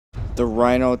the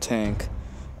Rhino tank,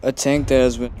 a tank that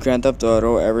has been Grand Theft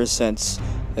Auto ever since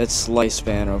its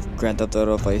lifespan of Grand Theft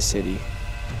Auto Vice City.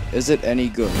 Is it any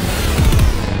good?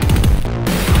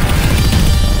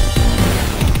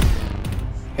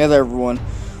 Hey there everyone,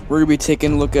 we're going to be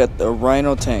taking a look at the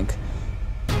Rhino tank.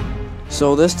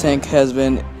 So this tank has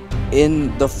been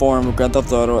in the form of Grand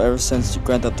Theft Auto ever since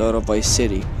Grand Theft Auto Vice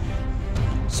City.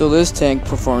 So this tank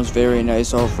performs very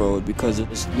nice off-road because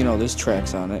there's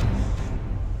tracks on it.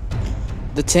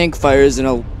 The tank fires in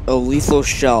a lethal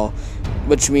shell,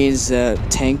 which means that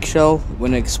tank shell,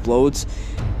 when it explodes,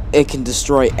 it can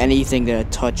destroy anything that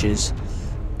it touches.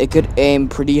 It could aim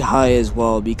pretty high as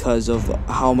well because of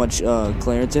how much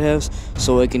clearance it has,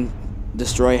 so it can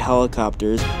destroy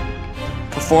helicopters.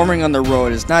 Performing on the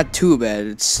road is not too bad,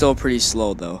 it's still pretty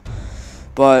slow though.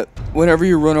 But whenever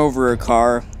you run over a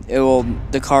car,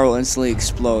 the car will instantly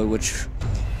explode, which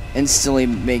instantly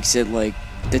makes it like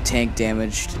the tank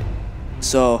damaged.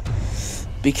 So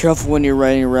be careful when you're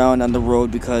riding around on the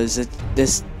road because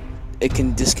this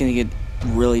can get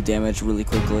really damaged really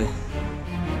quickly.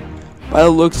 By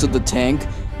the looks of the tank,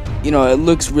 it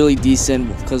looks really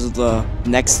decent because of the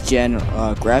next gen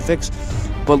graphics.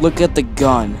 But look at the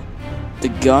gun. The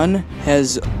gun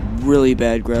has really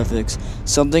bad graphics,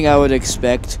 something I would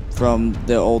expect from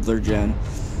the older gen.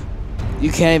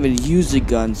 You can't even use the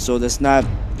gun, so I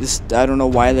don't know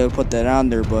why they would put that on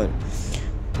there, but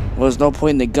well, there's no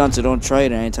point in the gun, so don't try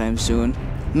it anytime soon.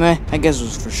 Meh, I guess it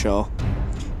was for show.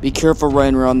 Be careful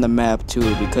running around the map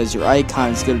too, because your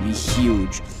icon is gonna be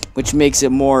huge, which makes you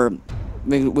more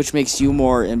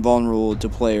invulnerable to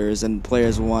players, and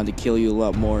players will want to kill you a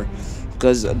lot more.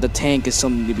 Because the tank is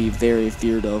something to be very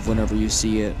feared of whenever you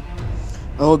see it.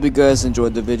 I hope you guys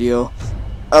enjoyed the video.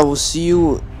 I will see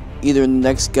you either in the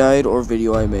next guide or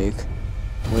video I make.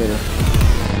 Later.